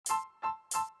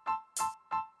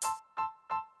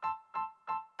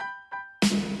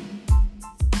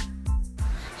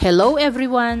Hello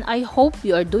everyone, I hope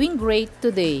you are doing great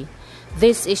today.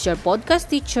 This is your podcast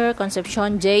teacher,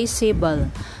 Concepcion J.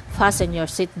 Sibal. Fasten your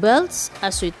seatbelts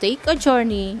as we take a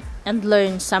journey and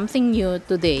learn something new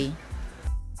today.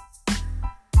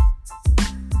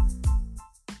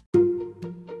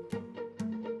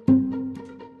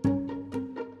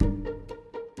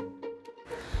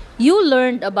 You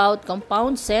learned about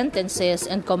compound sentences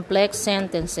and complex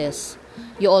sentences.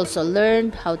 You also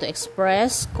learned how to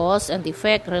express cause and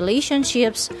effect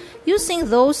relationships using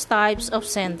those types of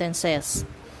sentences.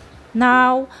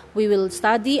 Now, we will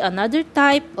study another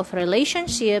type of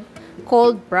relationship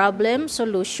called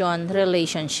problem-solution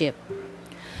relationship.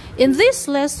 In this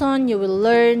lesson, you will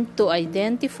learn to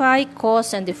identify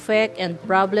cause and effect and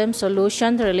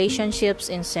problem-solution relationships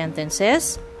in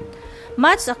sentences,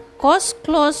 match a cause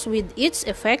clause with its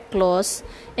effect clause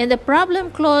and a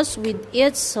problem clause with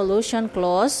its solution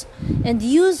clause, and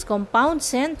use compound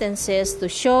sentences to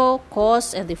show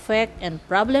cause and effect and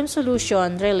problem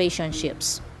solution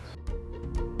relationships.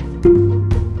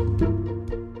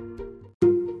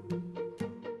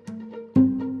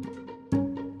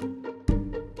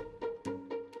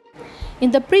 In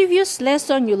the previous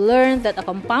lesson, you learned that a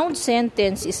compound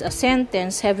sentence is a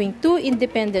sentence having two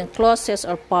independent clauses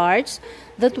or parts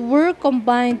that were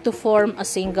combined to form a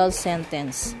single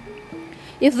sentence.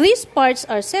 If these parts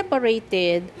are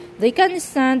separated, they can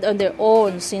stand on their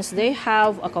own since they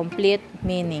have a complete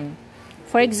meaning.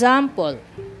 For example,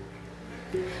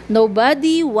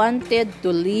 nobody wanted to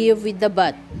live with the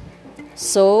bat,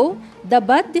 so the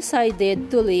bat decided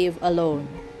to live alone.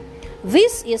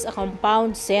 This is a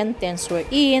compound sentence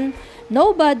wherein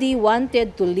nobody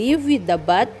wanted to live with the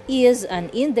bat is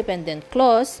an independent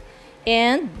clause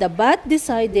and the bat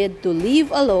decided to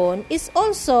live alone is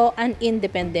also an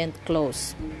independent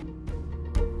clause.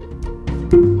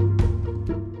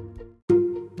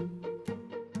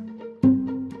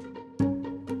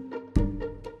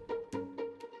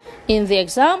 In the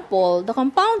example, the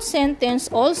compound sentence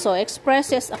also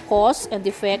expresses a cause and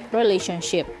effect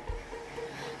relationship.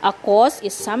 A cause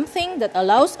is something that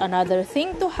allows another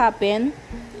thing to happen,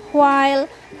 while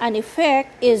an effect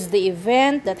is the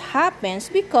event that happens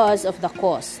because of the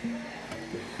cause.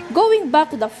 Going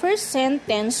back to the first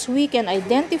sentence, we can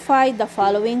identify the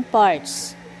following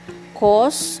parts.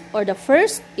 Cause, or the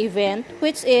first event,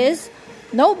 which is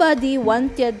nobody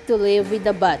wanted to live with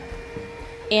the bat.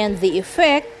 And the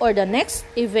effect, or the next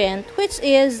event, which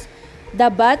is the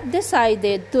bat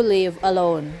decided to live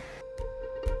alone.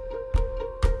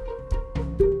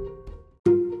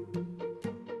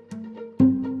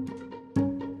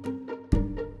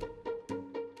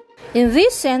 In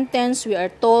this sentence, we are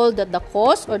told that the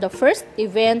cause or the first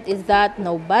event is that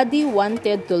nobody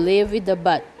wanted to live with the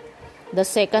bat. The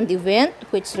second event,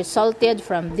 which resulted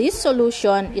from this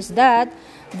solution, is that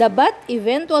the bat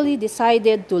eventually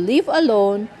decided to live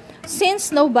alone since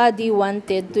nobody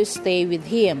wanted to stay with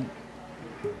him.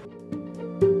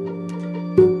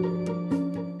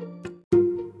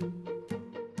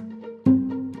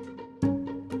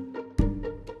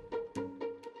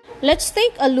 Let's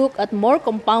take a look at more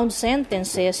compound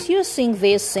sentences using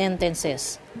these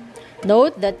sentences.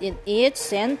 Note that in each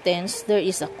sentence, there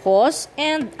is a cause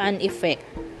and an effect.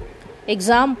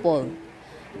 Example,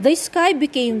 the sky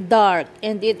became dark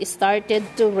and it started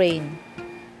to rain.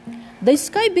 The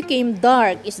sky became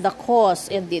dark is the cause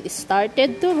and it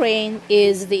started to rain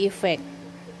is the effect.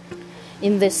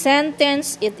 In the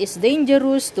sentence, it is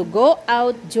dangerous to go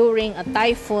out during a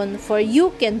typhoon for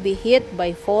you can be hit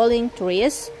by falling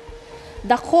trees.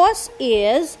 The cause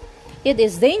is, it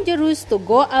is dangerous to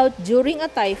go out during a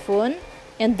typhoon,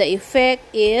 and the effect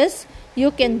is,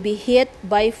 you can be hit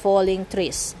by falling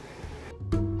trees.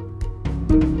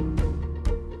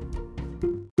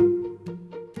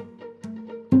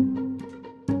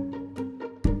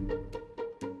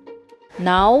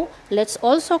 Now, let's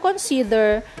also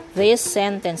consider these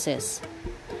sentences.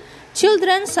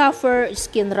 Children suffer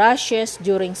skin rashes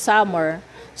during summer,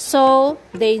 so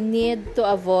they need to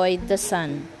avoid the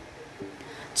sun.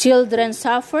 Children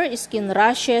suffer skin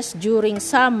rashes during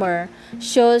summer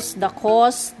shows the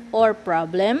cause or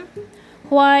problem,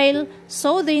 while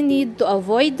so they need to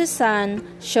avoid the sun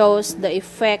shows the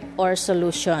effect or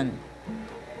solution.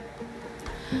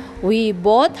 We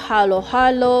bought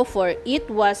halo-halo for it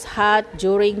was hot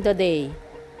during the day.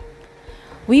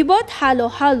 We bought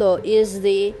halo-halo is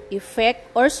the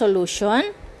effect or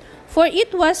solution, for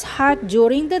it was hot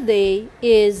during the day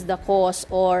is the cause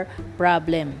or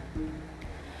problem.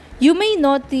 You may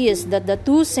notice that the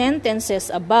two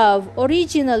sentences above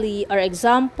originally are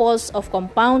examples of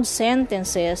compound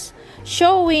sentences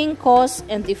showing cause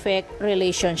and effect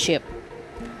relationship.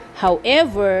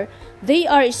 However, they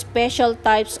are special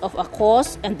types of a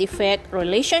cause and effect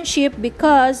relationship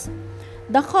because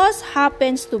the cause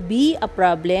happens to be a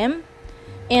problem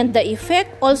and the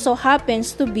effect also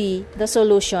happens to be the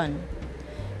solution.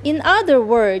 In other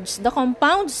words, the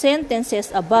compound sentences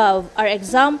above are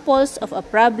examples of a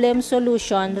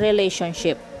problem-solution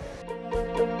relationship.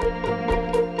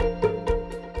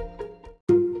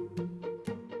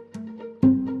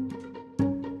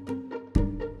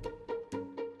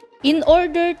 In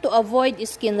order to avoid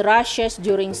skin rashes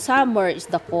during summer is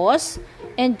the cause,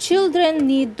 and children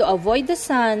need to avoid the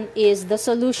sun is the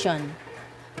solution.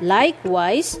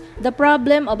 Likewise, the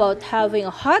problem about having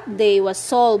a hot day was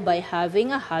solved by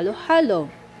having a halo-halo.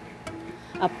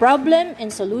 A problem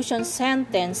and solution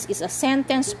sentence is a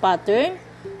sentence pattern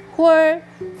where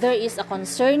there is a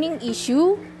concerning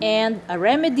issue and a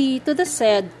remedy to the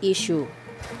said issue.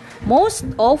 Most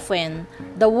often,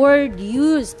 the word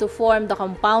used to form the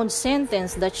compound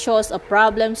sentence that shows a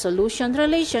problem-solution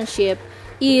relationship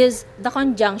is the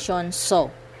conjunction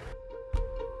so.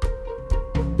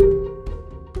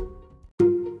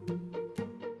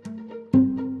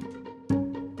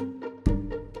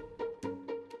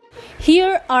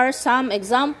 Here are some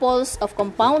examples of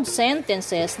compound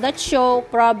sentences that show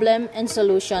problem and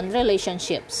solution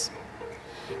relationships.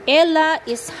 Ella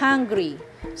is hungry,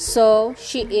 so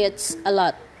she eats a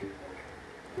lot.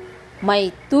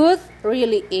 My tooth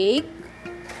really ache,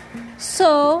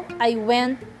 so I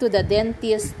went to the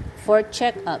dentist for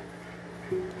checkup.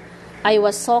 I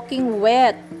was soaking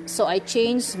wet, so I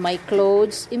changed my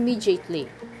clothes immediately.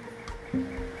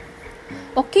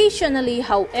 Occasionally,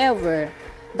 however,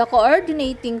 the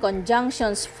coordinating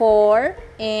conjunctions for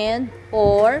and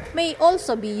or may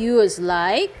also be used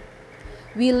like,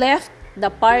 we left the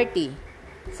party,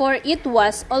 for it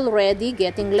was already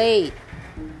getting late.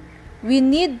 We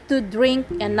need to drink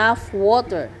enough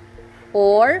water,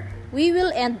 or we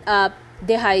will end up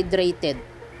dehydrated.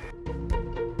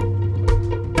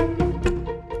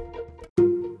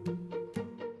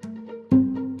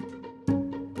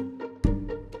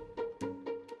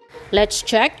 Let's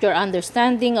check your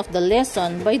understanding of the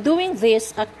lesson by doing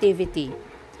this activity.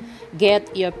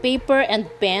 Get your paper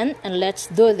and pen and let's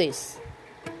do this.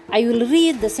 I will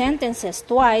read the sentences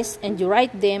twice and you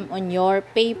write them on your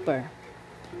paper.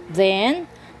 Then,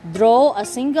 draw a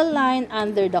single line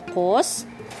under the cause,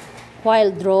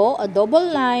 while draw a double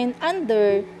line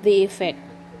under the effect.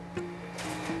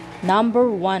 Number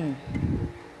 1.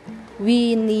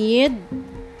 We need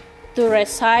to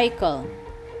recycle.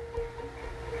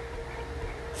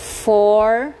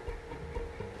 For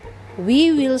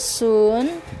we will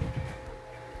soon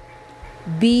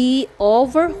be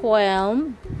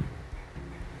overwhelmed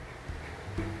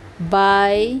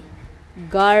by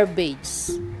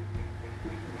garbage.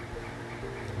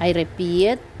 I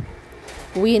repeat,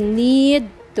 we need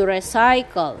to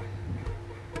recycle.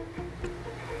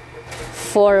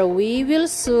 For we will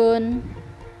soon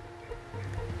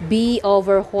be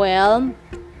overwhelmed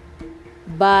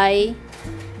by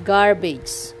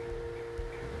garbage.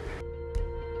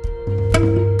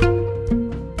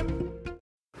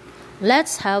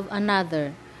 Let's have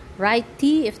another. Write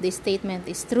T if the statement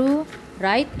is true.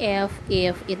 Write F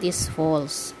if it is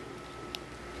false.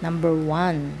 Number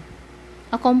 1.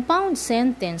 A compound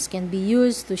sentence can be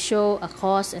used to show a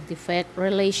cause and effect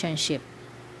relationship.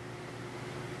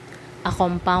 A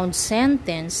compound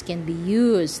sentence can be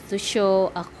used to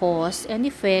show a cause and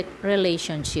effect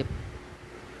relationship.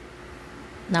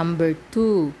 Number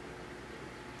 2.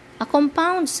 A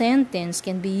compound sentence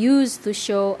can be used to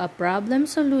show a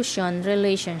problem-solution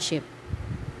relationship.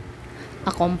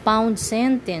 A compound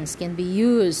sentence can be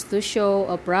used to show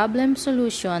a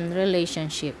problem-solution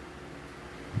relationship.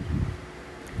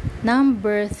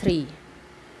 Number 3.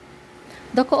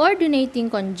 The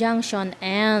coordinating conjunction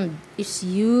and is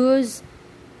used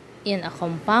in a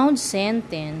compound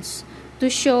sentence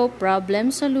to show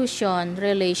problem-solution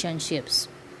relationships.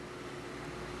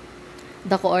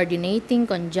 The coordinating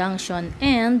conjunction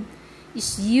and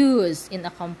is used in a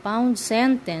compound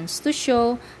sentence to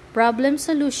show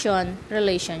problem-solution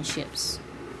relationships.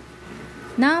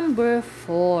 Number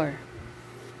 4.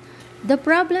 The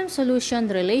problem-solution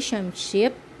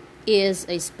relationship is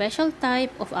a special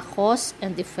type of a cause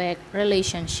and effect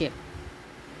relationship.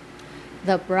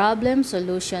 The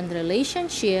problem-solution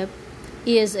relationship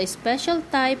is a special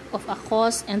type of a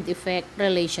cause and effect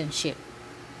relationship.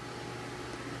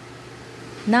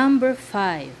 Number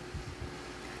 5.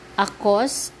 A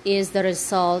cause is the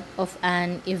result of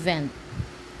an event.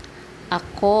 A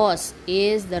cause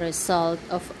is the result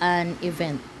of an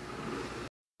event.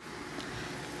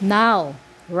 Now,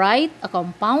 write a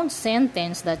compound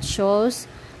sentence that shows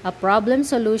a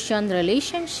problem-solution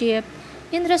relationship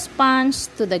in response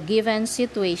to the given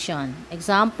situation.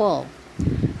 Example,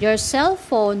 your cell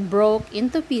phone broke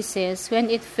into pieces when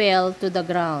it fell to the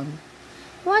ground.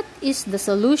 What is the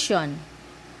solution?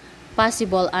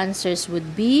 Possible answers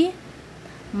would be,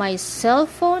 my cell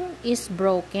phone is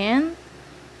broken,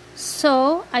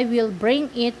 so I will bring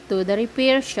it to the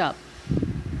repair shop.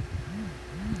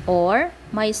 Or,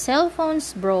 my cell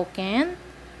phone's broken,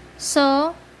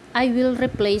 so I will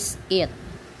replace it.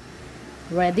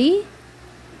 Ready?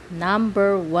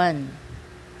 Number 1.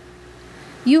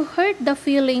 You hurt the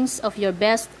feelings of your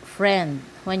best friend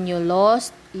when you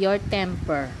lost your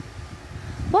temper.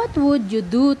 What would you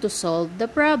do to solve the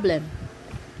problem?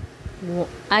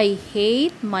 I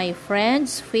hate my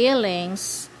friend's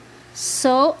feelings,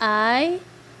 so I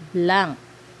blank.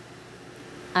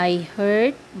 I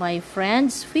hurt my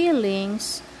friend's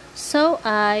feelings, so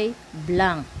I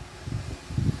blank.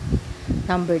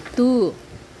 Number 2.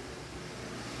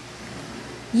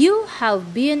 You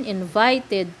have been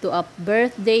invited to a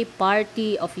birthday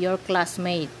party of your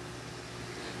classmate.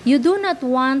 You do not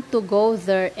want to go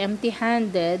there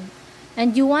empty-handed,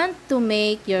 and you want to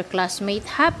make your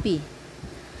classmate happy.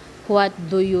 What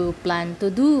do you plan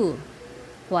to do?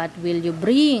 What will you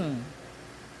bring?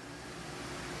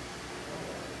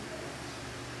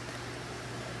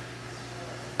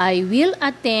 I will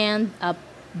attend a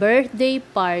birthday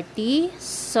party,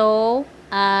 so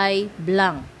I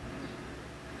blank.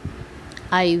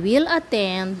 I will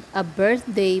attend a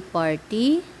birthday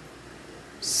party,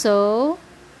 so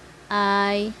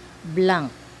I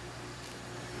blank.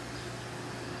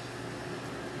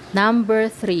 Number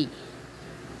 3.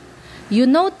 You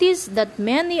notice that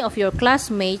many of your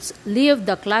classmates leave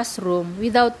the classroom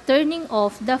without turning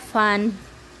off the fan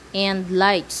and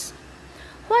lights.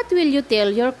 What will you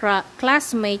tell your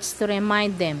classmates to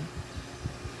remind them?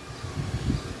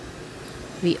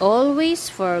 We always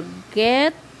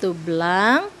forget to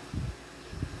blank,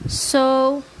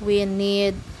 so we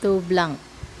need to blank.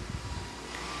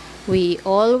 We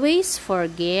always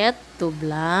forget to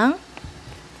blank,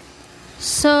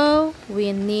 so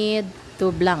we need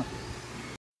to blank.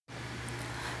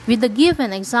 With the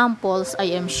given examples,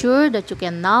 I am sure that you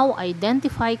can now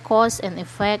identify cause and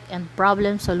effect and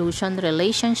problem-solution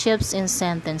relationships in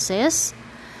sentences,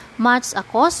 match a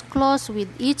cause clause with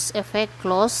each effect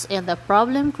clause and a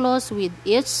problem clause with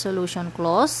each solution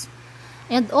clause,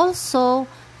 and also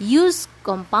use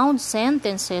compound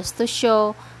sentences to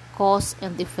show cause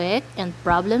and effect and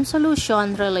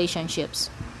problem-solution relationships.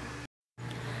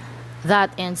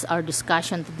 That ends our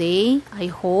discussion today. I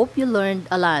hope you learned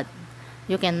a lot.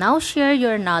 You can now share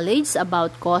your knowledge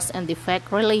about cause and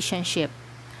effect relationship.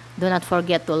 Do not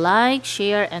forget to like,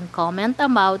 share, and comment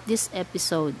about this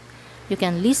episode. You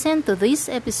can listen to this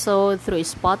episode through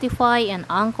Spotify and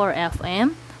Anchor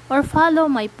FM or follow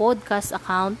my podcast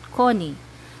account, Connie.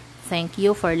 Thank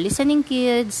you for listening,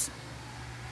 kids.